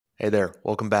Hey there,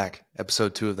 welcome back.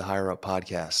 Episode 2 of the HigherUp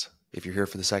Podcast. If you're here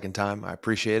for the second time, I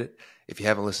appreciate it. If you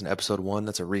haven't listened to episode 1,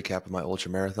 that's a recap of my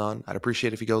ultra marathon. I'd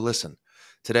appreciate if you go listen.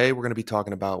 Today, we're going to be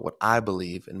talking about what I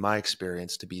believe, in my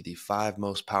experience, to be the 5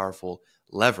 most powerful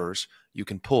levers you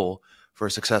can pull for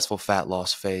a successful fat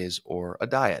loss phase or a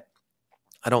diet.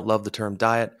 I don't love the term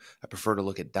diet. I prefer to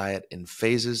look at diet in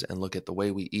phases and look at the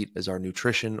way we eat as our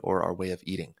nutrition or our way of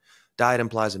eating. Diet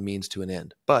implies a means to an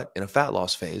end, but in a fat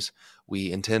loss phase, we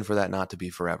intend for that not to be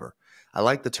forever. I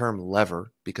like the term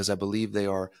lever because I believe they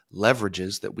are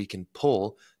leverages that we can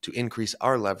pull to increase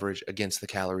our leverage against the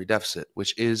calorie deficit,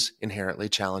 which is inherently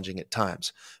challenging at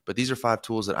times. But these are 5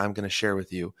 tools that I'm going to share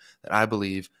with you that I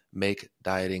believe make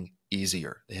dieting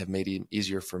easier. They have made it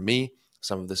easier for me.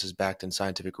 Some of this is backed in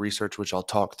scientific research, which I'll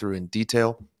talk through in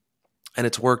detail. And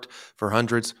it's worked for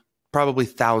hundreds, probably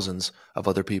thousands of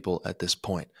other people at this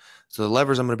point. So the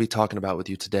levers I'm going to be talking about with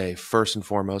you today, first and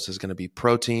foremost, is going to be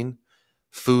protein,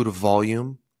 food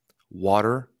volume,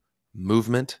 water,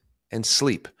 movement, and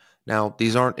sleep. Now,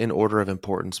 these aren't in order of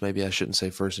importance. Maybe I shouldn't say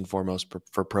first and foremost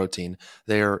for protein.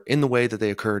 They are in the way that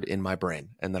they occurred in my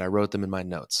brain and that I wrote them in my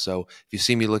notes. So if you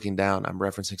see me looking down, I'm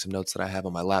referencing some notes that I have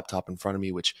on my laptop in front of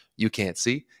me, which you can't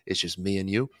see. It's just me and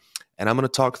you. And I'm going to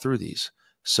talk through these.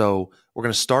 So we're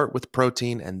going to start with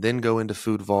protein and then go into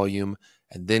food volume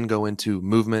and then go into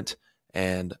movement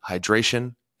and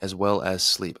hydration as well as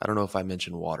sleep. I don't know if I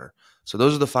mentioned water. So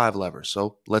those are the 5 levers.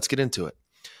 So let's get into it.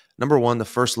 Number 1, the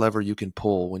first lever you can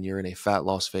pull when you're in a fat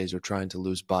loss phase or trying to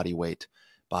lose body weight,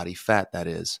 body fat that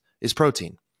is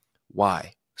protein.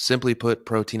 Why? Simply put,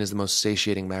 protein is the most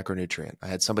satiating macronutrient. I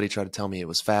had somebody try to tell me it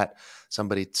was fat.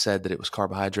 Somebody said that it was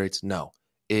carbohydrates. No,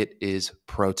 it is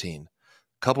protein.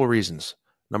 Couple reasons.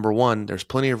 Number 1, there's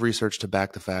plenty of research to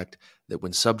back the fact that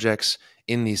when subjects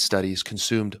in these studies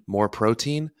consumed more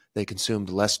protein, they consumed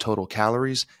less total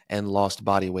calories and lost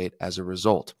body weight as a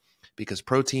result, because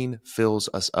protein fills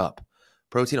us up.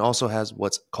 Protein also has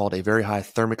what's called a very high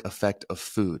thermic effect of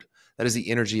food. That is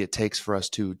the energy it takes for us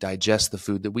to digest the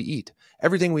food that we eat.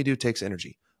 Everything we do takes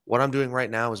energy. What I'm doing right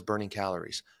now is burning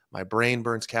calories. My brain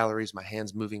burns calories. My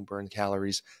hands moving burn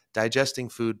calories. Digesting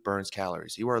food burns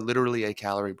calories. You are literally a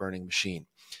calorie burning machine.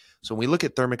 So when we look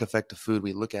at thermic effect of food,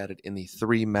 we look at it in the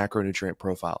 3 macronutrient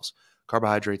profiles: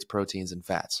 carbohydrates, proteins, and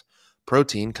fats.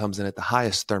 Protein comes in at the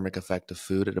highest thermic effect of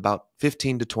food at about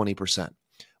 15 to 20%.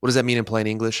 What does that mean in plain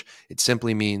English? It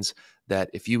simply means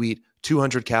that if you eat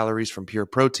 200 calories from pure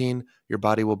protein, your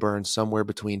body will burn somewhere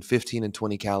between 15 and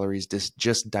 20 calories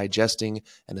just digesting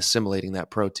and assimilating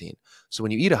that protein. So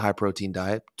when you eat a high protein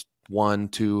diet, 1,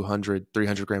 200,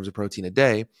 300 grams of protein a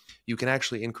day, you can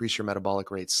actually increase your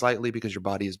metabolic rate slightly because your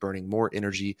body is burning more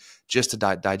energy just to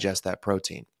digest that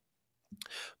protein.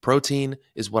 Protein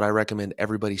is what I recommend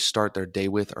everybody start their day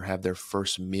with or have their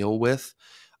first meal with.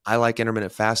 I like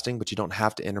intermittent fasting, but you don't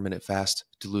have to intermittent fast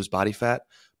to lose body fat.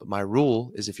 But my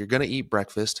rule is if you're going to eat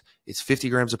breakfast, it's 50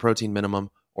 grams of protein minimum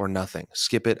or nothing.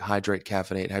 Skip it, hydrate,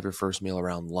 caffeinate, have your first meal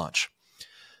around lunch.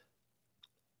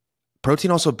 Protein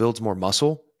also builds more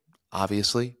muscle,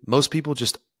 obviously. Most people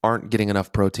just aren't getting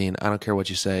enough protein. I don't care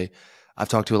what you say. I've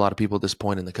talked to a lot of people at this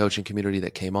point in the coaching community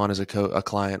that came on as a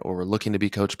client or were looking to be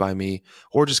coached by me,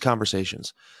 or just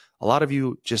conversations. A lot of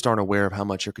you just aren't aware of how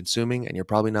much you're consuming, and you're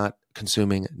probably not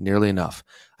consuming nearly enough.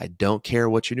 I don't care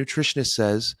what your nutritionist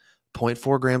says.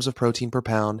 0.4 grams of protein per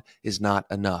pound is not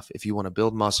enough. If you want to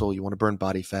build muscle, you want to burn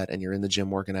body fat, and you're in the gym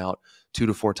working out 2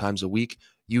 to 4 times a week,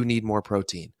 you need more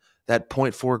protein. That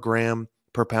 0.4 gram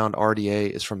per pound RDA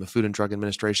is from the Food and Drug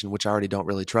Administration, which I already don't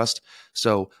really trust.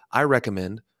 So I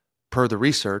recommend, per the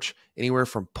research, anywhere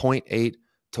from 0.8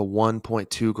 to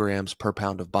 1.2 grams per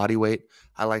pound of body weight.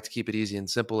 I like to keep it easy and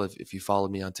simple. If you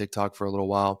followed me on TikTok for a little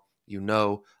while, you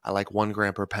know I like 1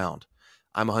 gram per pound.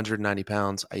 I'm 190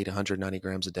 pounds. I eat 190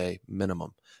 grams a day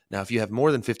minimum. Now, if you have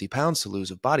more than 50 pounds to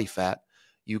lose of body fat,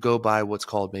 you go by what's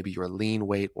called maybe your lean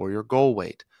weight or your goal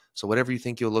weight. So whatever you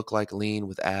think you'll look like, lean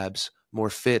with abs, more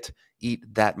fit, eat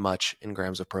that much in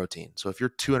grams of protein. So if you're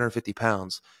 250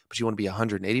 pounds, but you want to be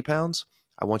 180 pounds,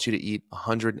 I want you to eat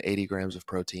 180 grams of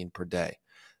protein per day.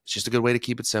 It's just a good way to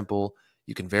keep it simple.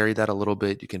 You can vary that a little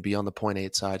bit. You can be on the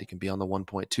 0.8 side. You can be on the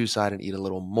 1.2 side and eat a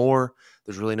little more.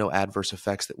 There's really no adverse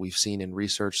effects that we've seen in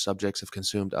research. Subjects have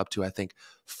consumed up to, I think,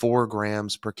 4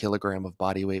 grams per kilogram of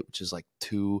body weight, which is like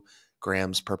 2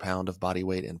 grams per pound of body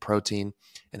weight in protein,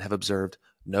 and have observed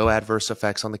no adverse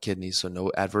effects on the kidneys, so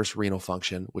no adverse renal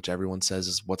function, which everyone says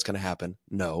is what's going to happen.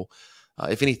 No.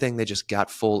 If anything, they just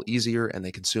got full easier and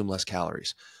they consume less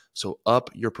calories. So up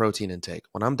your protein intake.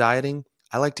 When I'm dieting,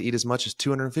 I like to eat as much as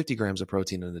 250 grams of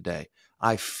protein in a day.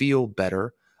 I feel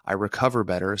better. I recover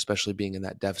better, especially being in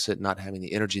that deficit, not having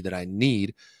the energy that I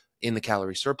need in the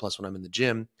calorie surplus when I'm in the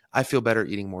gym, I feel better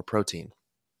eating more protein.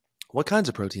 What kinds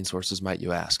of protein sources might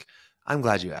you ask? I'm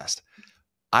glad you asked.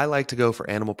 I like to go for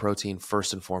animal protein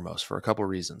first and foremost for a couple of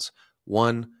reasons.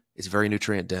 One, it's very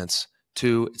nutrient dense.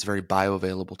 Two, it's very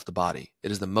bioavailable to the body.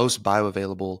 It is the most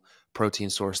bioavailable protein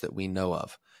source that we know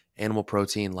of. Animal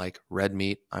protein like red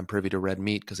meat, I'm privy to red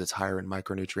meat because it's higher in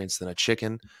micronutrients than a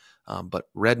chicken. But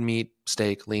red meat,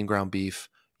 steak, lean ground beef,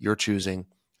 you're choosing.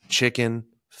 Chicken,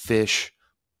 fish,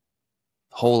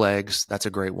 whole eggs, that's a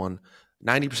great one.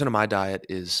 90% of my diet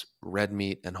is red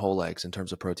meat and whole eggs in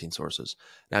terms of protein sources.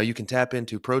 Now, you can tap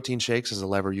into protein shakes as a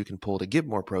lever you can pull to get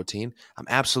more protein. I'm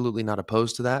absolutely not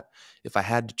opposed to that. If I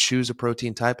had to choose a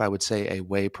protein type, I would say a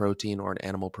whey protein or an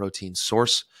animal protein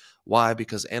source. Why?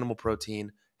 Because animal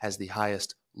protein has the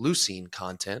highest leucine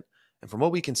content. And from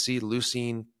what we can see,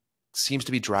 leucine seems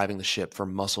to be driving the ship for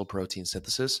muscle protein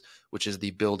synthesis, which is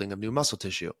the building of new muscle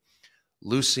tissue.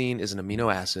 Leucine is an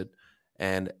amino acid,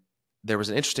 and there was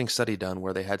an interesting study done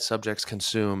where they had subjects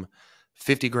consume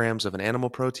 50 grams of an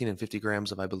animal protein and 50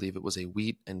 grams of, I believe it was a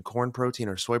wheat and corn protein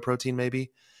or soy protein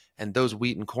maybe. And those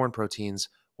wheat and corn proteins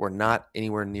were not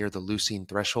anywhere near the leucine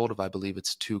threshold of, I believe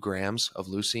it's 2 grams of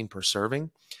leucine per serving.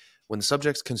 When the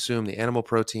subjects consumed the animal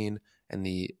protein and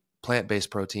the plant-based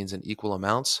proteins in equal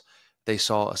amounts, they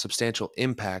saw a substantial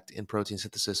impact in protein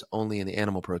synthesis only in the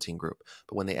animal protein group.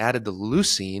 But when they added the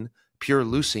leucine, pure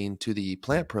leucine, to the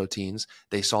plant proteins,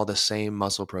 they saw the same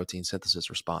muscle protein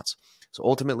synthesis response. So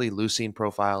ultimately, leucine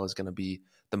profile is going to be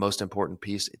the most important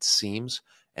piece, it seems.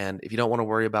 And if you don't want to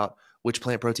worry about which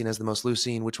plant protein has the most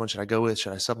leucine, which one should I go with,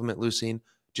 should I supplement leucine,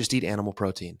 just eat animal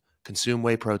protein. Consume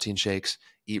whey protein shakes,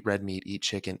 eat red meat, eat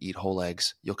chicken, eat whole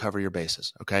eggs. You'll cover your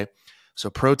bases, okay? So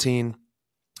protein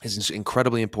is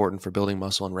incredibly important for building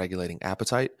muscle and regulating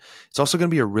appetite. It's also going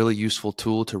to be a really useful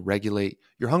tool to regulate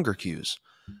your hunger cues.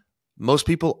 Most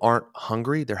people aren't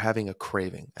hungry, they're having a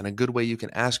craving. And a good way you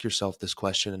can ask yourself this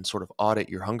question and sort of audit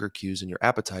your hunger cues and your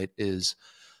appetite is,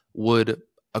 would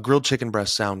a grilled chicken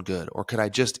breast sound good? Or could I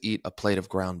just eat a plate of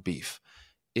ground beef?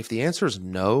 If the answer is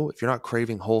no, if you're not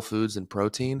craving whole foods and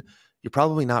protein, you're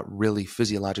probably not really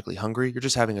physiologically hungry. You're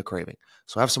just having a craving.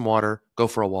 So have some water, go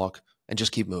for a walk, and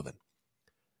just keep moving.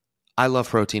 I love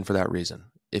protein for that reason.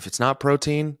 If it's not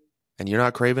protein and you're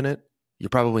not craving it, you're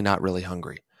probably not really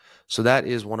hungry. So that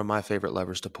is one of my favorite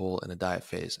levers to pull in a diet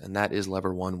phase, and that is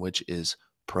lever 1, which is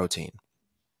protein.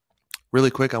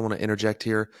 Really quick, I want to interject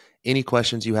here. Any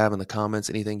questions you have in the comments,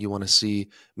 anything you want to see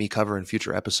me cover in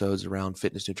future episodes around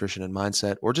fitness, nutrition, and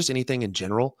mindset, or just anything in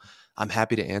general, I'm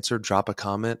happy to answer. Drop a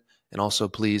comment. And also,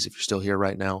 please, if you're still here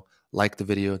right now, like the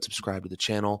video and subscribe to the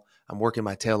channel. I'm working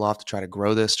my tail off to try to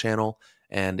grow this channel,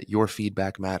 and your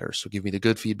feedback matters. So give me the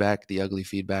good feedback, the ugly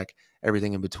feedback,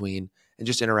 everything in between, and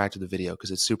just interact with the video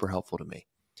because it's super helpful to me.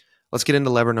 Let's get into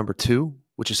lever number 2,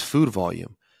 which is food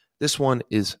volume. This one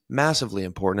is massively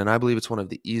important, and I believe it's one of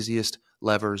the easiest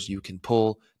levers you can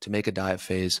pull to make a diet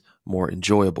phase more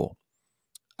enjoyable,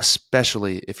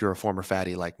 especially if you're a former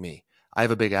fatty like me. I have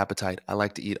a big appetite. I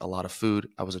like to eat a lot of food.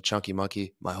 I was a chunky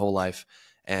monkey my whole life,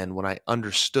 and when I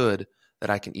understood that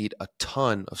I can eat a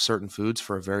ton of certain foods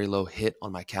for a very low hit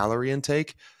on my calorie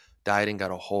intake, dieting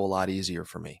got a whole lot easier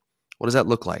for me. What does that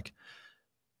look like?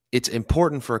 It's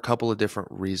important for a couple of different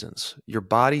reasons. Your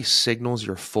body signals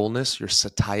your fullness, your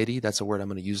satiety. That's a word I'm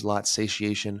going to use a lot,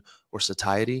 satiation or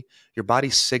satiety. Your body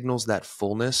signals that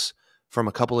fullness from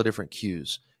a couple of different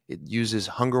cues. It uses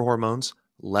hunger hormones,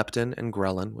 leptin and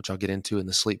ghrelin, which I'll get into in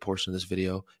the sleep portion of this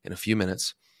video in a few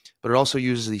minutes. But it also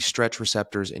uses the stretch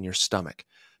receptors in your stomach.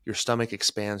 Your stomach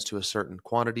expands to a certain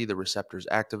quantity. The receptors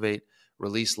activate,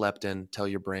 release leptin, tell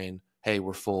your brain, hey,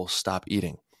 we're full, stop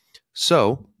eating.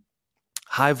 So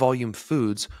high volume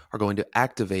foods are going to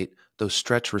activate those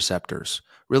stretch receptors.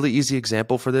 Really easy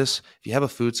example for this. If you have a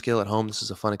food scale at home, this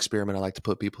is a fun experiment I like to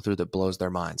put people through that blows their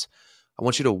minds. I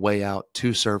want you to weigh out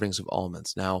 2 servings of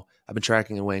almonds. Now, I've been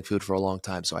tracking and weighing food for a long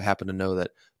time, so I happen to know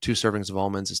that 2 servings of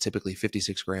almonds is typically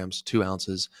 56 grams, 2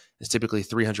 ounces. It's typically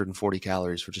 340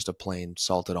 calories for just a plain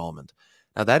salted almond.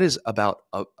 Now, that is about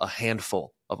a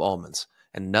handful of almonds.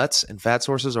 And nuts and fat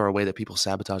sources are a way that people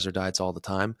sabotage their diets all the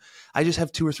time. I just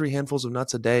have 2 or 3 handfuls of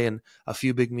nuts a day and a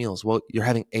few big meals. Well, you're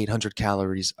having 800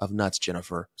 calories of nuts,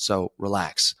 Jennifer, so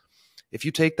relax. If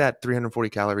you take that 340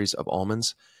 calories of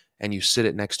almonds and you sit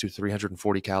it next to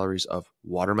 340 calories of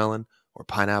watermelon or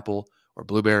pineapple or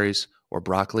blueberries or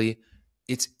broccoli,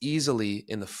 it's easily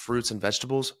in the fruits and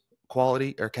vegetables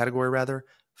quality or category rather,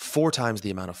 4 times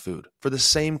the amount of food for the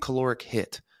same caloric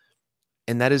hit.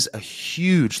 And that is a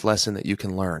huge lesson that you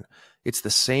can learn. It's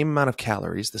the same amount of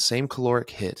calories, the same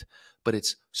caloric hit, but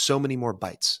it's so many more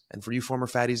bites. And for you former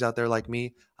fatties out there like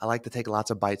me, I like to take lots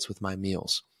of bites with my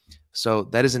meals. So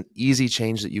that is an easy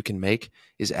change that you can make,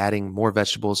 is adding more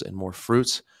vegetables and more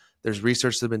fruits. There's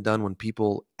research that's been done when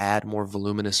people add more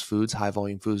voluminous foods, high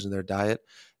volume foods in their diet,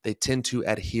 they tend to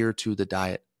adhere to the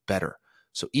diet better.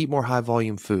 So eat more high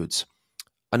volume foods.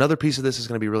 Another piece of this is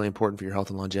going to be really important for your health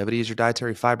and longevity is your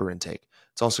dietary fiber intake.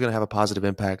 It's also going to have a positive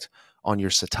impact on your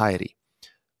satiety.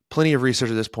 Plenty of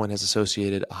research at this point has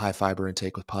associated a high fiber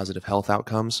intake with positive health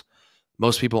outcomes.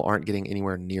 Most people aren't getting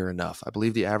anywhere near enough. I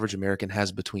believe the average American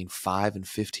has between 5 and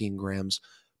 15 grams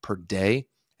per day,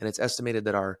 and it's estimated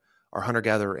that our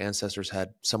hunter-gatherer ancestors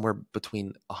had somewhere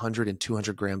between 100 and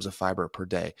 200 grams of fiber per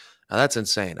day. Now, that's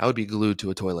insane. I would be glued to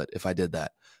a toilet if I did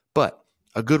that. But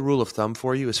a good rule of thumb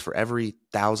for you is for every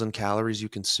 1,000 calories you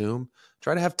consume,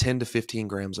 try to have 10 to 15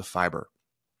 grams of fiber.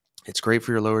 It's great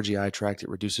for your lower GI tract. It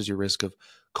reduces your risk of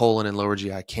colon and lower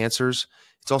GI cancers.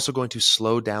 It's also going to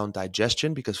slow down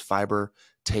digestion because fiber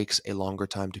takes a longer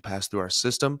time to pass through our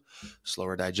system.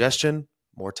 Slower digestion,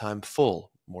 more time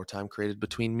full, more time created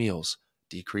between meals,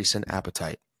 decrease in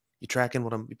appetite. You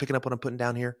picking up what I'm putting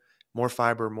down here? More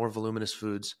fiber, more voluminous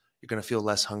foods. You're going to feel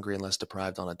less hungry and less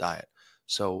deprived on a diet.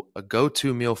 So a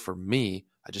go-to meal for me,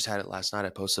 I just had it last night. I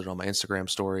posted it on my Instagram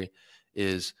story,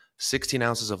 is 16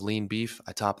 ounces of lean beef.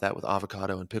 I top that with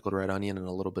avocado and pickled red onion and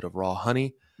a little bit of raw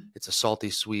honey. It's a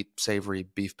salty, sweet, savory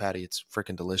beef patty. It's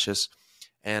freaking delicious.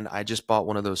 And I just bought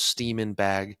one of those steam-in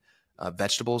bag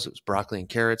vegetables. It was broccoli and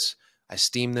carrots. I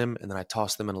steam them, and then I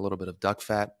toss them in a little bit of duck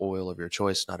fat, oil of your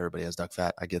choice. Not everybody has duck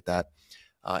fat. I get that.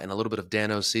 And a little bit of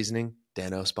Dano's seasoning.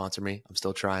 Dano, sponsor me. I'm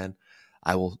still trying.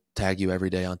 I will tag you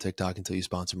every day on TikTok until you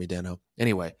sponsor me, Dano.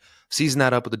 Anyway, season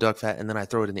that up with the duck fat, and then I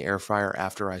throw it in the air fryer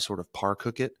after I sort of par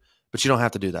cook it. But you don't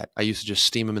have to do that. I used to just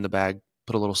steam them in the bag,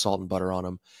 put a little salt and butter on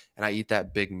them, and I eat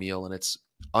that big meal. And it's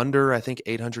under, I think,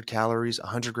 800 calories,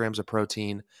 100 grams of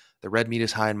protein. The red meat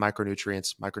is high in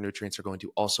micronutrients. Micronutrients are going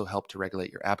to also help to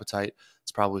regulate your appetite.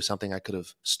 It's probably something I could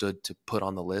have stood to put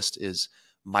on the list, is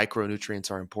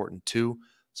micronutrients are important too.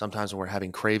 Sometimes when we're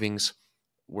having cravings,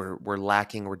 we're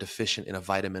lacking or deficient in a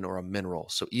vitamin or a mineral.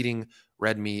 So eating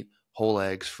red meat, whole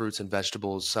eggs, fruits and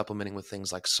vegetables, supplementing with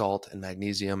things like salt and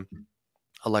magnesium,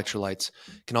 electrolytes,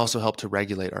 can also help to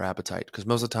regulate our appetite. Because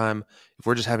most of the time, if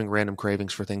we're just having random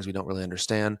cravings for things we don't really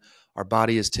understand, our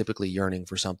body is typically yearning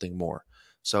for something more.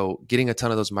 So getting a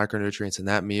ton of those micronutrients in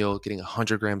that meal, getting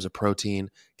 100 grams of protein,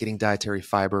 getting dietary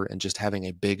fiber, and just having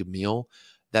a big meal,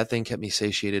 that thing kept me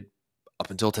satiated up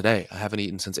until today. I haven't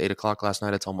eaten since 8 o'clock last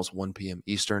night. It's almost 1 p.m.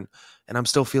 Eastern, and I'm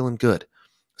still feeling good.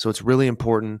 So it's really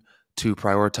important to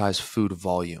prioritize food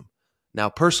volume.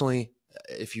 Now, personally,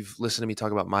 if you've listened to me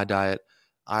talk about my diet,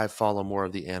 I follow more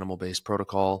of the animal-based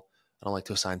protocol. I don't like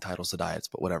to assign titles to diets,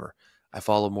 but whatever. I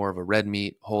follow more of a red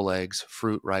meat, whole eggs,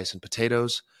 fruit, rice, and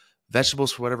potatoes.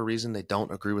 Vegetables, for whatever reason, they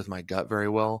don't agree with my gut very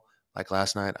well. Like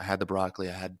last night, I had the broccoli,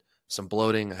 I had some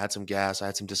bloating, I had some gas, I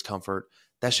had some discomfort.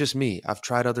 That's just me. I've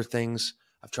tried other things.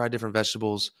 I've tried different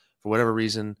vegetables. For whatever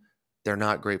reason, they're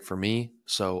not great for me.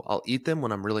 So I'll eat them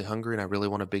when I'm really hungry and I really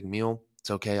want a big meal. It's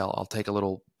okay. I'll take a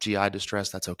little GI distress.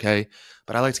 That's okay.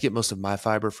 But I like to get most of my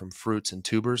fiber from fruits and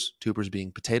tubers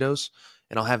being potatoes,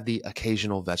 and I'll have the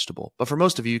occasional vegetable. But for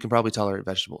most of you, you can probably tolerate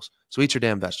vegetables. So eat your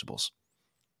damn vegetables.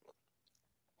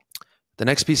 The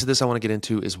next piece of this I want to get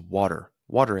into is water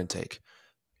intake.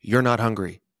 You're not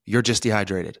hungry. You're just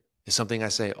dehydrated. It's something I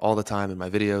say all the time in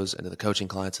my videos and to the coaching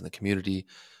clients in the community.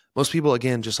 Most people,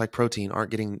 again, just like protein,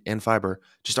 and fiber,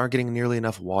 just aren't getting nearly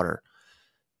enough water.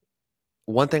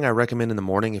 One thing I recommend in the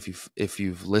morning, if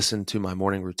you've listened to my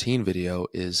morning routine video,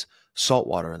 is salt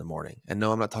water in the morning. And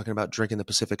no, I'm not talking about drinking the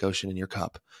Pacific Ocean in your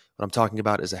cup. What I'm talking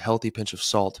about is a healthy pinch of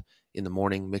salt in the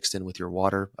morning mixed in with your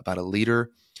water, about a liter.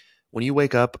 When you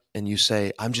wake up and you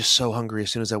say, I'm just so hungry,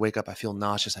 as soon as I wake up, I feel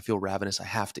nauseous, I feel ravenous, I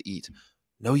have to eat.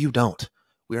 No, you don't.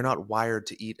 We are not wired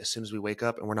to eat as soon as we wake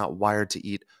up, and we're not wired to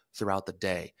eat throughout the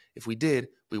day. If we did,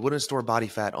 we wouldn't store body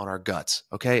fat on our guts,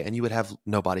 okay? And you would have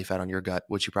no body fat on your gut,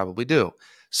 which you probably do.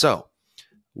 So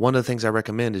one of the things I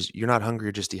recommend is you're not hungry,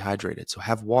 you're just dehydrated. So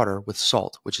have water with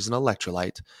salt, which is an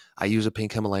electrolyte. I use a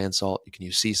pink Himalayan salt. You can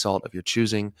use sea salt of your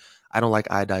choosing. I don't like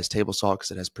iodized table salt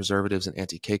because it has preservatives and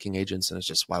anti-caking agents, and it's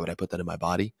just, why would I put that in my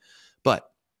body? But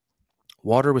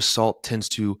water with salt tends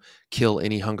to kill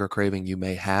any hunger craving you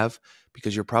may have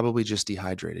because you're probably just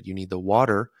dehydrated. You need the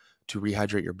water to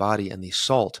rehydrate your body and the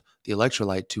salt, the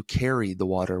electrolyte, to carry the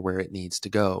water where it needs to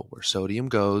go. Where sodium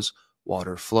goes,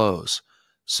 water flows.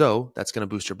 So that's going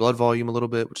to boost your blood volume a little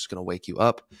bit, which is going to wake you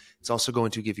up. It's also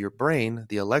going to give your brain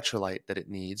the electrolyte that it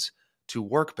needs to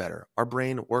work better. Our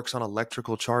brain works on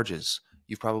electrical charges.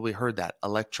 You've probably heard that.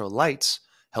 Electrolytes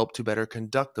help to better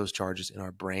conduct those charges in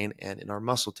our brain and in our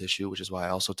muscle tissue, which is why I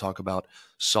also talk about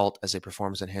salt as a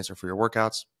performance enhancer for your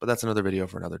workouts, but that's another video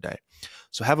for another day.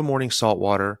 So have a morning salt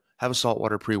water, have a salt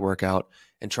water pre-workout,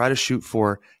 and try to shoot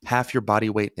for half your body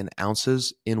weight in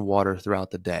ounces in water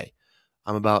throughout the day.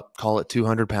 I'm about, call it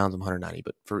 200 pounds, I'm 190,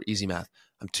 but for easy math,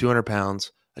 I'm 200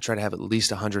 pounds. I try to have at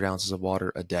least 100 ounces of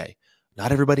water a day.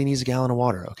 Not everybody needs a gallon of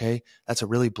water, okay? That's a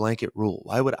really blanket rule.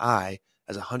 Why would I,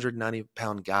 as a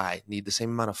 190-pound guy, need the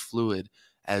same amount of fluid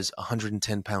as a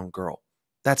 110-pound girl?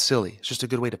 That's silly. It's just a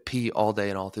good way to pee all day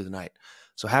and all through the night.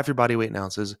 So half your body weight in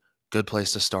ounces, good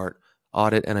place to start.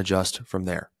 Audit and adjust from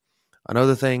there.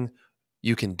 Another thing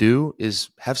you can do is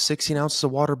have 16 ounces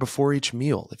of water before each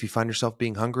meal. If you find yourself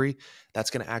being hungry,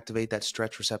 that's going to activate that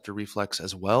stretch receptor reflex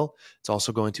as well. It's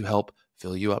also going to help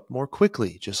fill you up more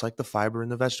quickly, just like the fiber in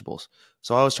the vegetables.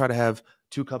 So I always try to have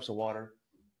 2 cups of water,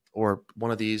 or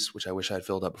one of these, which I wish I had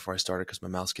filled up before I started because my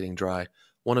mouth's getting dry.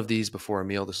 One of these before a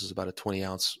meal. This is about a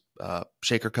 20-ounce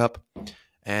shaker cup.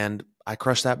 And I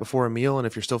crush that before a meal. And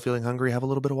if you're still feeling hungry, have a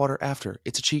little bit of water after.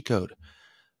 It's a cheat code.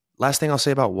 Last thing I'll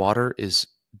say about water is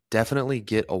definitely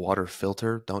get a water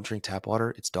filter. Don't drink tap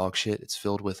water. It's dog shit. It's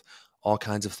filled with all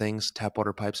kinds of things. Tap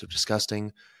water pipes are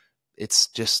disgusting. It's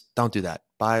just, don't do that.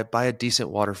 Buy a decent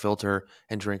water filter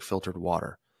and drink filtered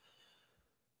water.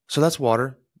 So that's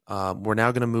water. We're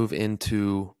now going to move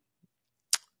into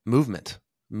movement.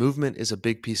 Movement is a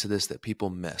big piece of this that people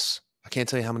miss. I can't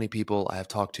tell you how many people I have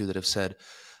talked to that have said,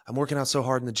 I'm working out so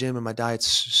hard in the gym and my diet's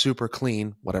super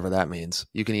clean, whatever that means.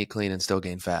 You can eat clean and still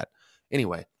gain fat.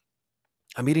 Anyway,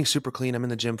 I'm eating super clean. I'm in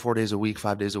the gym 4 days a week,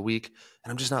 5 days a week,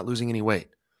 and I'm just not losing any weight.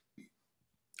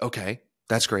 Okay,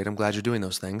 that's great. I'm glad you're doing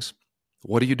those things.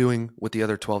 What are you doing with the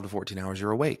other 12 to 14 hours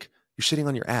you're awake? You're sitting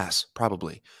on your ass,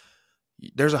 probably.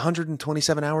 There's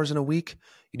 127 hours in a week.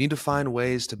 You need to find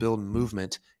ways to build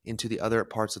movement into the other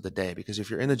parts of the day, because if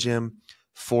you're in the gym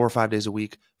 4 or 5 days a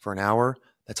week for an hour,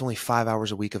 that's only 5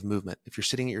 hours a week of movement. If you're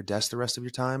sitting at your desk the rest of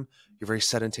your time, you're very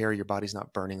sedentary. Your body's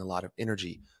not burning a lot of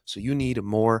energy. So you need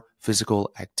more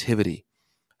physical activity.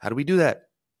 How do we do that?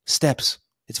 Steps.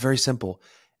 It's very simple.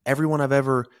 Everyone I've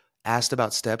ever asked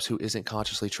about steps who isn't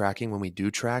consciously tracking, when we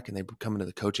do track and they come into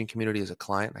the coaching community as a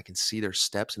client, I can see their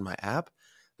steps in my app.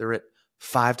 They're at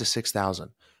 5,000 to 6,000.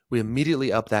 We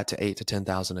immediately up that to 8,000 to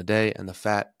 10,000 a day, and the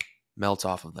fat melts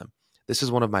off of them. This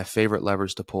is one of my favorite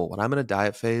levers to pull. When I'm in a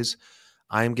diet phase,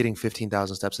 I am getting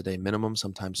 15,000 steps a day minimum,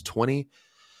 sometimes 20.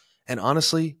 And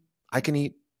honestly, I can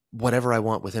eat whatever I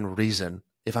want within reason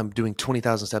if I'm doing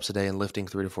 20,000 steps a day and lifting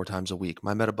 3 to 4 times a week.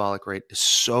 My metabolic rate is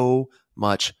so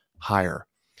much higher.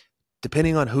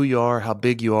 Depending on who you are, how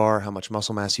big you are, how much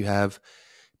muscle mass you have,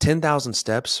 10,000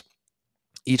 steps,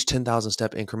 each 10,000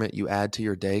 step increment you add to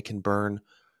your day can burn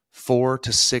 400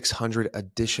 to 600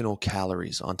 additional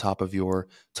calories on top of your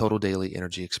total daily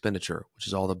energy expenditure, which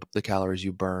is all the calories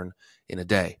you burn in a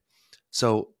day.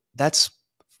 So that's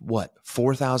what,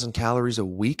 4,000 calories a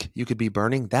week you could be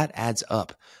burning? That adds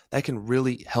up. That can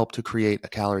really help to create a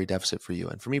calorie deficit for you.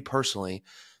 And for me personally,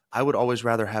 I would always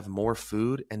rather have more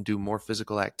food and do more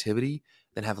physical activity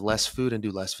than have less food and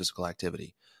do less physical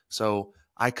activity. So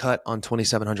I cut on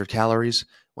 2,700 calories.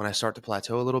 When I start to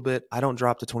plateau a little bit, I don't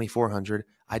drop to 2,400.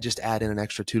 I just add in an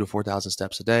extra 2,000 to 4,000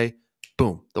 steps a day.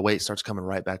 Boom, the weight starts coming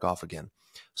right back off again.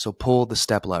 So pull the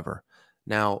step lever.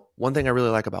 Now, one thing I really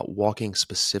like about walking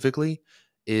specifically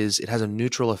is it has a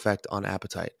neutral effect on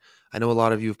appetite. I know a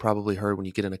lot of you have probably heard when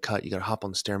you get in a cut, you got to hop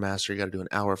on the Stairmaster, you got to do an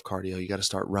hour of cardio, you got to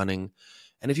start running.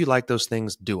 And if you like those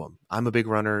things, do them. I'm a big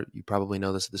runner. You probably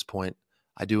know this at this point.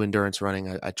 I do endurance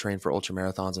running. I train for ultra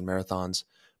marathons and marathons,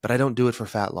 but I don't do it for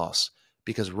fat loss,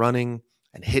 because running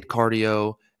and HIIT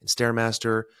cardio and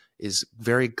Stairmaster is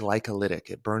very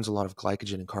glycolytic. It burns a lot of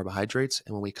glycogen and carbohydrates.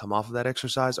 And when we come off of that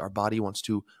exercise, our body wants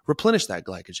to replenish that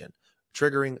glycogen,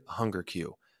 triggering a hunger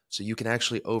cue. So you can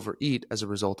actually overeat as a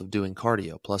result of doing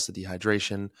cardio, plus the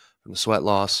dehydration from the sweat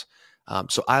loss.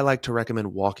 So I like to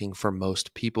recommend walking for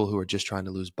most people who are just trying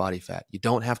to lose body fat. You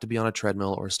don't have to be on a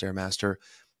treadmill or a Stairmaster.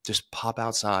 Just pop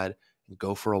outside and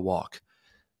go for a walk.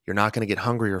 You're not going to get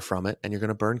hungrier from it, and you're going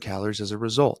to burn calories as a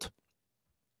result.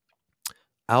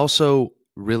 I also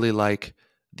really like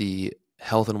the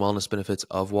health and wellness benefits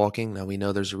of walking. Now, we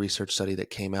know there's a research study that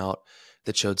came out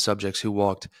that showed subjects who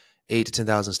walked 8,000 to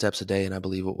 10,000 steps a day, and I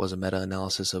believe it was a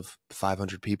meta-analysis of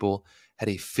 500 people, had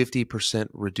a 50%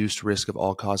 reduced risk of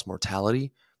all-cause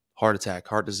mortality, heart attack,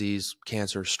 heart disease,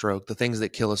 cancer, stroke, the things that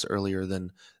kill us earlier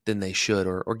than they should,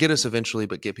 or get us eventually,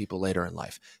 but get people later in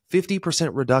life.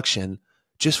 50% reduction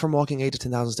just from walking 8,000 to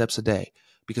 10,000 steps a day,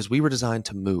 because we were designed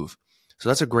to move. So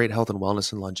that's a great health and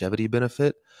wellness and longevity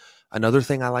benefit. Another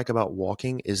thing I like about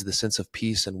walking is the sense of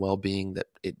peace and well-being that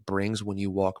it brings when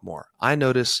you walk more. I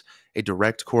notice a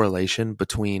direct correlation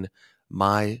between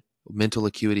my mental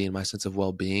acuity and my sense of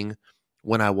well-being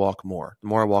when I walk more. The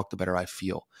more I walk, the better I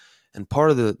feel. And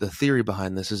part of the theory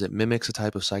behind this is it mimics a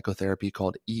type of psychotherapy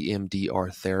called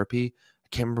EMDR therapy. I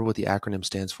can't remember what the acronym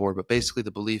stands for, but basically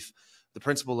the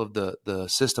principle of the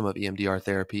system of EMDR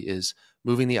therapy is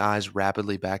moving the eyes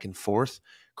rapidly back and forth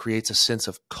creates a sense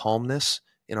of calmness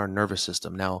in our nervous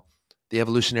system. Now, the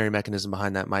evolutionary mechanism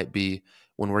behind that might be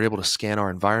when we're able to scan our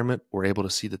environment, we're able to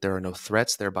see that there are no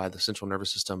threats, thereby the central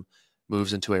nervous system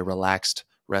moves into a relaxed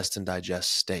rest and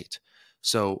digest state.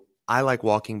 So I like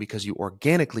walking because you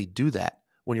organically do that.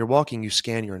 When you're walking, you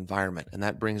scan your environment, and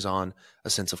that brings on a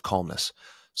sense of calmness.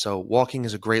 So walking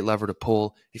is a great lever to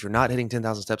pull. If you're not hitting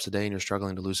 10,000 steps a day and you're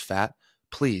struggling to lose fat,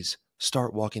 please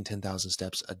start walking 10,000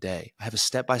 steps a day. I have a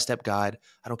step-by-step guide.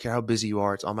 I don't care how busy you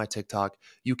are. It's on my TikTok.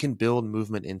 You can build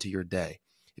movement into your day.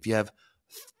 If you have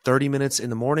 30 minutes in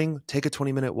the morning, take a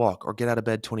 20-minute walk or get out of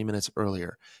bed 20 minutes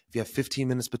earlier. If you have 15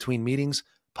 minutes between meetings,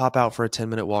 pop out for a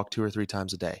 10-minute walk 2 or 3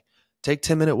 times a day. Take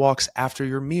 10-minute walks after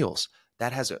your meals.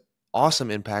 That has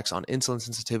awesome impacts on insulin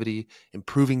sensitivity,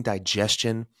 improving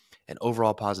digestion, and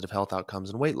overall positive health outcomes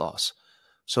and weight loss.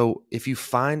 So if you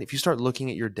start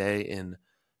looking at your day in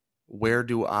where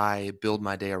do I build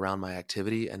my day around my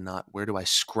activity and not where do I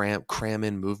cram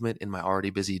in movement in my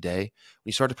already busy day, when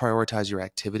you start to prioritize your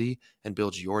activity and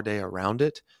build your day around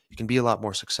it, you can be a lot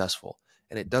more successful.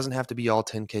 And it doesn't have to be all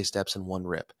 10K steps in one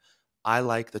rip. I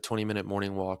like the 20-minute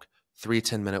morning walk, 3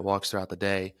 10-minute walks throughout the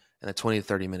day, and a 20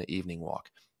 to 30-minute evening walk.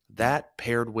 That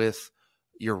paired with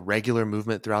your regular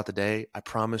movement throughout the day, I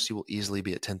promise you will easily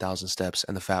be at 10,000 steps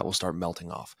and the fat will start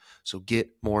melting off. So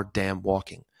get more damn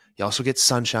walking. You also get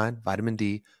sunshine, vitamin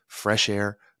D, fresh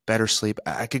air, better sleep.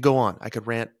 I could go on. I could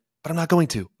rant, but I'm not going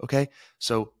to, okay?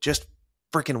 So just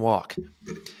freaking walk.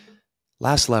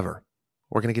 Last lever.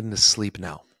 We're going to get into sleep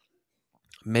now.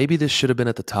 Maybe this should have been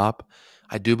at the top.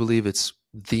 I do believe it's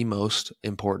the most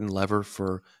important lever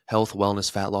for health,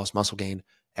 wellness, fat loss, muscle gain,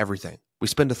 everything. We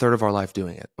spend a third of our life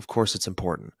doing it. Of course, it's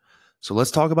important. So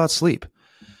let's talk about sleep.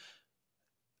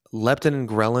 Leptin and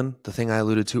ghrelin, the thing I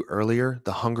alluded to earlier,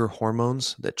 the hunger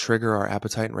hormones that trigger our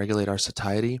appetite and regulate our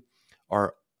satiety,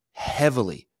 are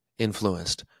heavily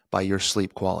influenced by your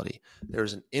sleep quality.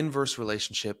 There's an inverse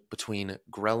relationship between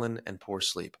ghrelin and poor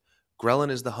sleep. Ghrelin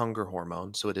is the hunger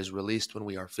hormone, so it is released when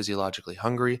we are physiologically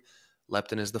hungry.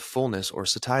 Leptin is the fullness or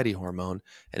satiety hormone,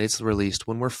 and it's released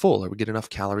when we're full or we get enough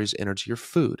calories entered to your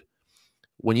food.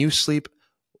 When you sleep,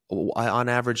 on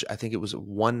average, I think it was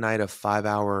 1 night of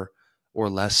 5-hour or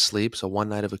less sleep, so 1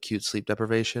 night of acute sleep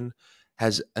deprivation,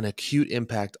 has an acute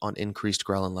impact on increased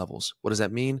ghrelin levels. What does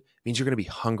that mean? It means you're going to be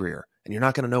hungrier, and you're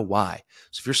not going to know why.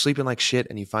 So if you're sleeping like shit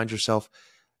and you find yourself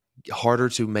harder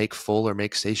to make full or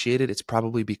make satiated, it's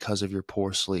probably because of your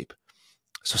poor sleep.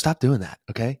 So stop doing that,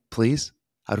 okay? Please.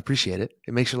 I would appreciate it.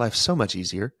 It makes your life so much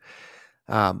easier.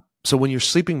 So when you're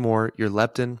sleeping more, your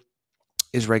leptin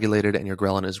is regulated and your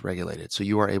ghrelin is regulated. So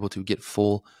you are able to get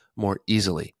full more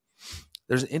easily.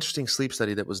 There's an interesting sleep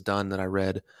study that was done that I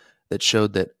read that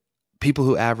showed that people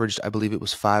who averaged, I believe it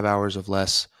was 5 hours of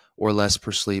less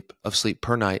sleep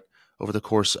per night over the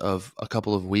course of a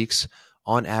couple of weeks,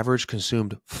 on average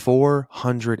consumed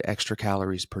 400 extra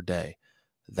calories per day.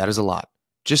 That is a lot,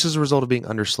 just as a result of being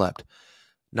underslept.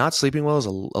 Not sleeping well is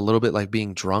a little bit like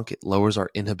being drunk. It lowers our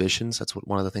inhibitions. That's what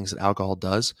one of the things that alcohol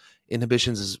does.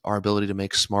 Inhibitions is our ability to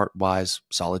make smart, wise,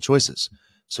 solid choices.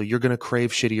 So you're going to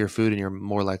crave shittier food and you're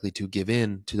more likely to give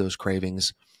in to those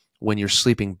cravings when you're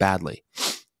sleeping badly.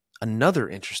 Another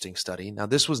interesting study, now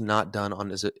this was not done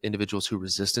on individuals who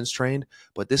resistance trained,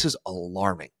 but this is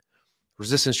alarming.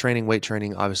 Resistance training, weight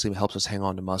training obviously helps us hang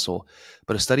on to muscle,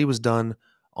 but a study was done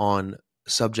on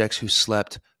subjects who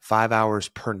slept 5 hours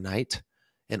per night,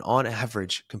 and on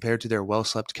average, compared to their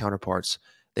well-slept counterparts,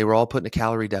 they were all put in a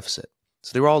calorie deficit.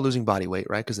 So they were all losing body weight,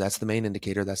 right? Because that's the main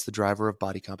indicator. That's the driver of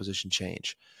body composition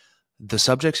change. The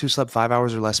subjects who slept 5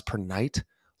 hours or less per night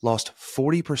lost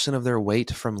 40% of their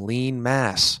weight from lean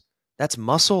mass. That's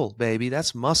muscle, baby.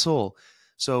 That's muscle.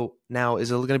 So now,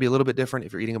 is it going to be a little bit different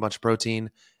if you're eating a bunch of protein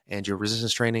and you're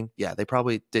resistance training? Yeah, they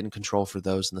probably didn't control for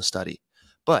those in the study.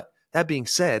 But that being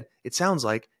said, it sounds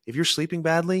like if you're sleeping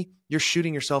badly, you're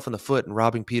shooting yourself in the foot and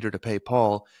robbing Peter to pay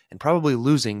Paul and probably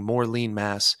losing more lean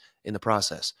mass in the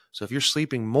process. So if you're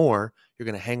sleeping more, you're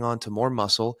going to hang on to more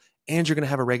muscle and you're going to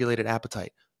have a regulated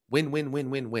appetite. Win, win, win,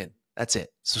 win, win. That's it.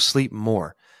 So sleep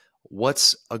more.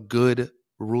 What's a good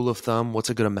rule of thumb? What's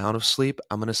a good amount of sleep?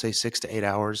 I'm going to say 6 to 8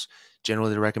 hours,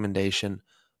 generally the recommendation.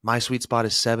 My sweet spot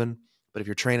is 7, but if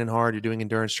you're training hard, you're doing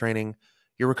endurance training,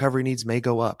 your recovery needs may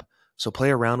go up. So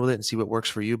play around with it and see what works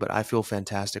for you. But I feel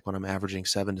fantastic when I'm averaging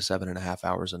 7 to 7.5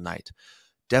 hours a night.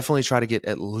 Definitely try to get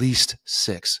at least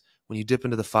 6. When you dip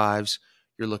into the 5s,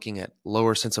 you're looking at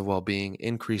lower sense of well-being,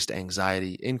 increased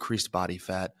anxiety, increased body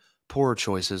fat, poorer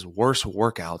choices, worse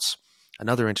workouts.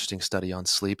 Another interesting study on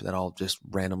sleep that I'll just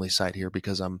randomly cite here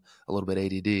because I'm a little bit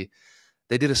ADD.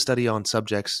 They did a study on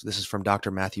subjects. This is from Dr.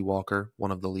 Matthew Walker,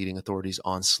 one of the leading authorities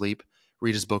on sleep.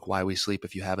 Read his book, Why We Sleep,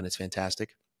 if you haven't. It's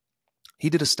fantastic. He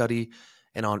did a study,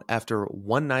 and after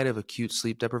one night of acute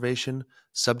sleep deprivation,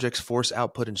 subjects' force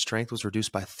output and strength was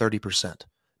reduced by 30%.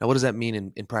 Now, what does that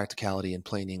mean in practicality in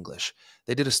plain English?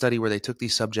 They did a study where they took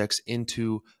these subjects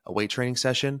into a weight training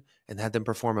session and had them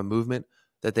perform a movement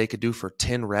that they could do for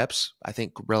 10 reps, I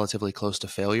think relatively close to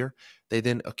failure. They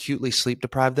then acutely sleep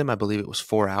deprived them, I believe it was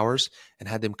 4 hours, and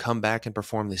had them come back and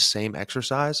perform the same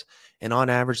exercise. And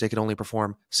on average, they could only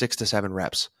perform 6 to 7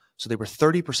 reps. So they were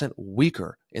 30%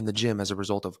 weaker in the gym as a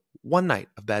result of one night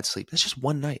of bad sleep. That's just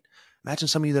one night. Imagine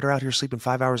some of you that are out here sleeping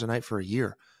 5 hours a night for a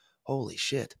year. Holy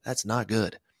shit, that's not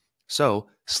good. So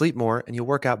sleep more and you'll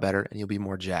work out better and you'll be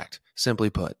more jacked.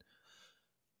 Simply put,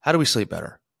 how do we sleep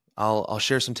better? I'll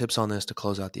share some tips on this to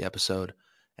close out the episode.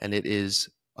 And it is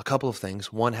a couple of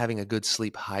things. One, having a good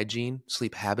sleep hygiene,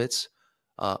 sleep habits,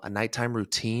 a nighttime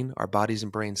routine. Our bodies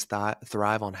and brains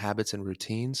thrive on habits and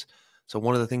routines. So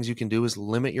one of the things you can do is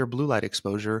limit your blue light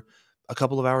exposure a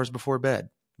couple of hours before bed.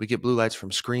 We get blue lights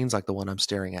from screens like the one I'm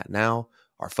staring at now,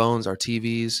 our phones, our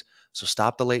TVs. So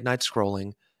stop the late night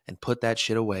scrolling and put that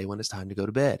shit away when it's time to go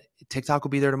to bed. TikTok will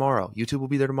be there tomorrow. YouTube will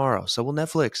be there tomorrow. So will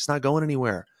Netflix. It's not going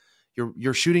anywhere.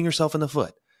 You're shooting yourself in the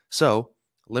foot. So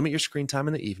limit your screen time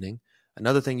in the evening.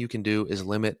 Another thing you can do is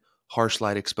limit harsh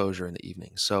light exposure in the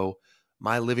evening. So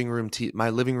my living room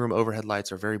overhead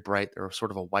lights are very bright. They're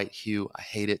sort of a white hue. I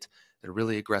hate it. They're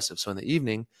really aggressive. So in the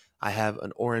evening, I have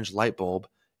an orange light bulb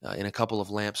in a couple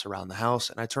of lamps around the house,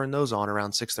 and I turn those on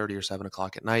around 6:30 or 7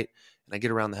 o'clock at night, and I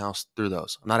get around the house through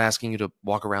those. I'm not asking you to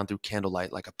walk around through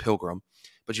candlelight like a pilgrim,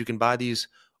 but you can buy these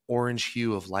orange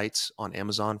hue of lights on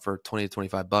Amazon for 20 to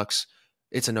 25 bucks.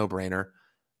 It's a no-brainer,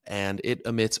 and it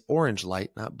emits orange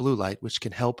light, not blue light, which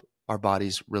can help our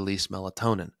bodies release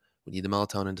melatonin. We need the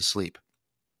melatonin to sleep.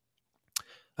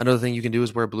 Another thing you can do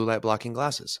is wear blue light blocking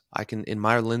glasses. In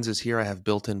my lenses here, I have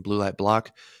built-in blue light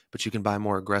block, but you can buy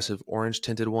more aggressive orange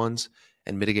tinted ones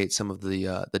and mitigate some of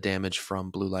the damage from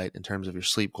blue light in terms of your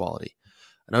sleep quality.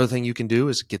 Another thing you can do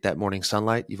is get that morning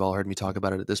sunlight. You've all heard me talk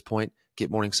about it at this point. Get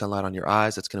morning sunlight on your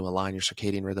eyes. That's going to align your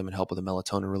circadian rhythm and help with the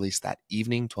melatonin release that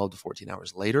evening, 12 to 14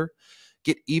 hours later.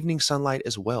 Get evening sunlight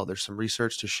as well. There's some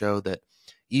research to show that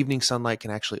evening sunlight can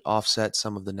actually offset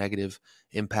some of the negative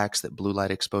impacts that blue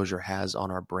light exposure has on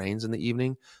our brains in the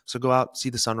evening. So go out, see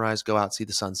the sunrise, go out, see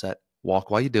the sunset, walk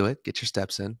while you do it, get your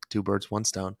steps in, 2 birds, 1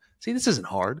 stone. See, this isn't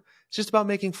hard. It's just about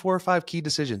making 4 or 5 key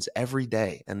decisions every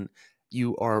day, and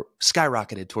you are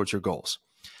skyrocketed towards your goals.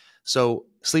 So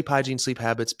sleep hygiene, sleep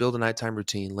habits, build a nighttime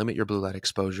routine, limit your blue light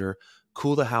exposure,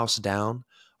 cool the house down.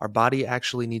 Our body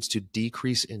actually needs to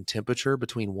decrease in temperature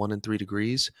between 1 and 3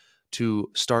 degrees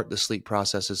to start the sleep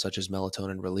processes such as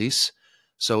melatonin release.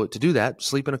 So to do that,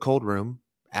 sleep in a cold room,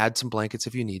 add some blankets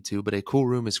if you need to, but a cool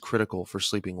room is critical for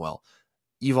sleeping well.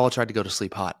 You've all tried to go to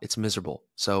sleep hot. It's miserable.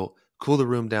 So cool the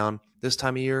room down. This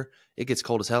time of year, it gets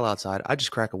cold as hell outside. I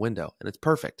just crack a window and it's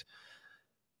perfect.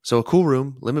 So a cool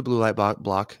room, limit blue light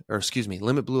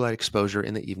limit blue light exposure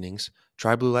in the evenings.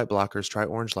 Try blue light blockers, try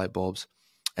orange light bulbs.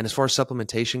 And as far as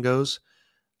supplementation goes,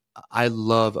 I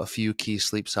love a few key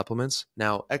sleep supplements.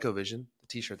 Now, EchoVision, the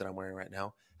t-shirt that I'm wearing right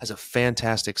now, has a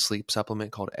fantastic sleep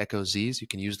supplement called Echo Z's. You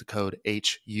can use the code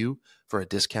HU for a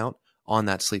discount on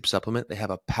that sleep supplement. They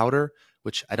have a powder,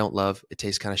 which I don't love. It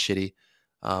tastes kind of shitty,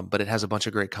 but it has a bunch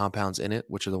of great compounds in it,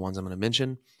 which are the ones I'm going to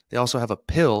mention. They also have a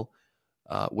pill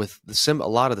with a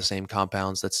lot of the same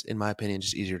compounds. That's, in my opinion,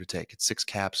 just easier to take. It's 6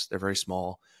 caps. They're very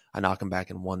small. I knock them back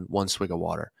in one swig of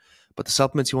water. But the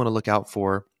supplements you want to look out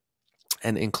for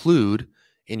and include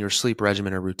in your sleep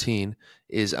regimen or routine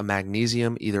is a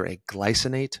magnesium, either a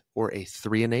glycinate or a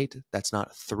threonate. That's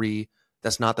not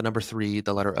the number 3,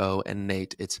 the letter O, and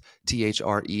nate. It's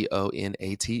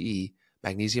THREONATE,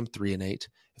 magnesium threonate.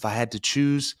 If I had to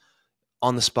choose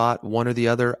on the spot, one or the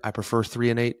other, I prefer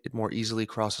threonate. It more easily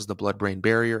crosses the blood-brain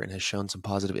barrier and has shown some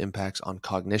positive impacts on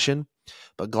cognition.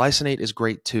 But glycinate is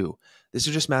great too. This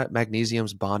is just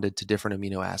magnesiums bonded to different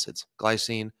amino acids,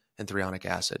 glycine and threonic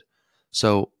acid.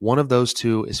 So one of those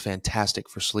two is fantastic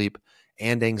for sleep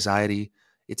and anxiety.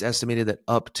 It's estimated that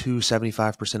up to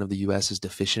 75% of the U.S. is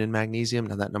deficient in magnesium.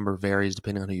 Now that number varies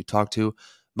depending on who you talk to.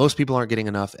 Most people aren't getting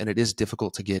enough, and it is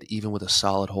difficult to get even with a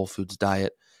solid whole foods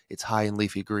diet. It's high in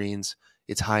leafy greens.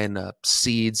 It's high in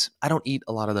seeds. I don't eat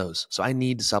a lot of those, so I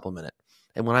need to supplement it.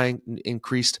 And when I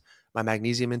increased my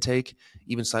magnesium intake,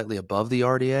 even slightly above the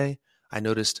RDA, I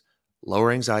noticed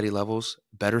lower anxiety levels,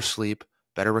 better sleep,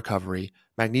 better recovery.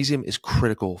 Magnesium is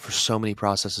critical for so many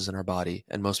processes in our body,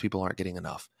 and most people aren't getting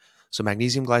enough. So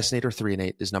magnesium glycinate or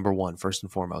threonate is number one, first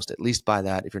and foremost. At least buy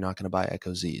that if you're not going to buy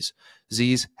Echo Z's.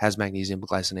 Z's has magnesium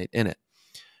glycinate in it.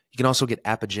 You can also get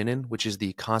apigenin, which is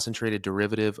the concentrated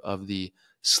derivative of the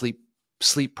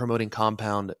sleep promoting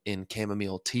compound in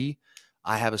chamomile tea.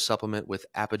 I have a supplement with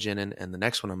apigenin and the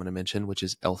next one I'm going to mention, which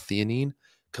is L-theanine,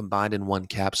 combined in one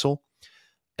capsule.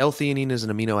 L-theanine is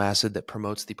an amino acid that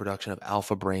promotes the production of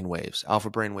alpha brain waves. Alpha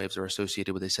brain waves are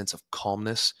associated with a sense of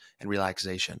calmness and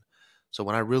relaxation. So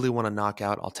when I really want to knock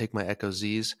out, I'll take my Echo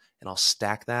Z's and I'll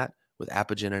stack that with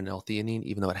apigenin and L-theanine,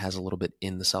 even though it has a little bit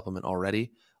in the supplement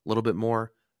already. A little bit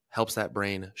more helps that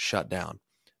brain shut down.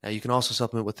 Now, you can also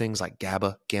supplement with things like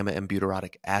GABA,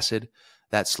 gamma-M-butyrotic acid.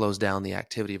 That slows down the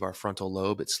activity of our frontal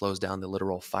lobe. It slows down the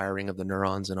literal firing of the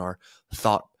neurons in our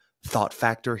thought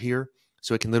factor here.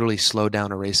 So it can literally slow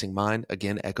down a racing mind.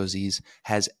 Again, Echo Z's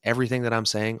has everything that I'm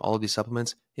saying, all of these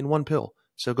supplements, in one pill.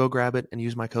 So go grab it and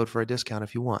use my code for a discount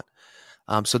if you want.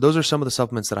 So those are some of the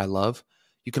supplements that I love.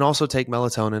 You can also take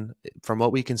melatonin. From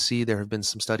what we can see, there have been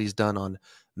some studies done on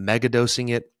megadosing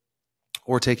it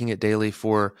or taking it daily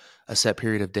for a set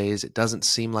period of days. It doesn't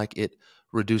seem like it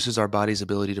reduces our body's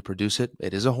ability to produce it.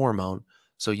 It is a hormone,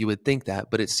 so you would think that,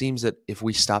 but it seems that if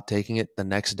we stop taking it the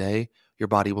next day, your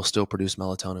body will still produce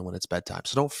melatonin when it's bedtime.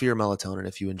 So don't fear melatonin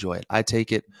if you enjoy it. I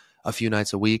take it a few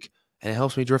nights a week, and it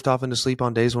helps me drift off into sleep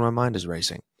on days when my mind is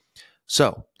racing.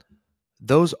 So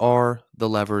those are the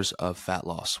levers of fat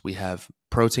loss. We have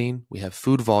protein, we have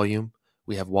food volume,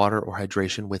 we have water or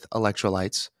hydration with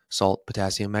electrolytes, salt,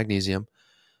 potassium, magnesium.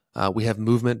 We have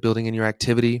movement building in your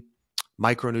activity.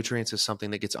 Micronutrients is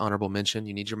something that gets honorable mention.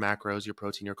 You need your macros, your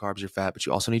protein, your carbs, your fat, but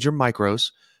you also need your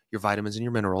micros, your vitamins and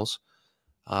your minerals.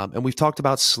 And we've talked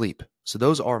about sleep. So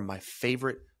those are my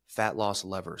favorite fat loss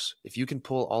levers. If you can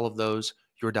pull all of those,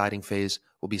 your dieting phase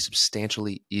will be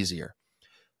substantially easier.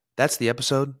 That's the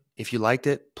episode. If you liked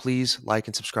it, please like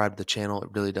and subscribe to the channel. It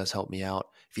really does help me out.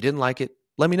 If you didn't like it,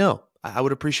 let me know. I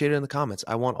would appreciate it in the comments.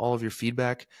 I want all of your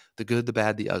feedback, the good, the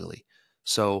bad, the ugly.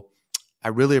 So I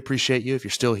really appreciate you. If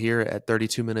you're still here at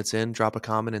 32 minutes in, drop a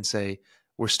comment and say,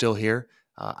 we're still here.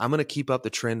 I'm going to keep up the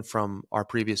trend from our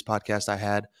previous podcast I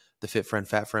had, the Fit Friend,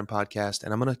 Fat Friend podcast,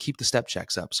 and I'm going to keep the step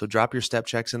checks up. So drop your step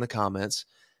checks in the comments.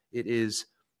 It is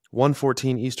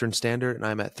 1:14 Eastern Standard, and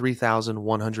I'm at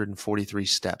 3,143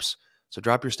 steps. So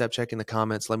drop your step check in the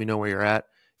comments. Let me know where you're at.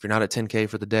 If you're not at 10K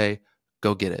for the day,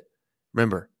 go get it.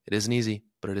 Remember, it isn't easy,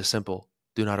 but it is simple.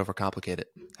 Do not overcomplicate it.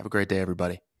 Have a great day,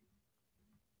 everybody.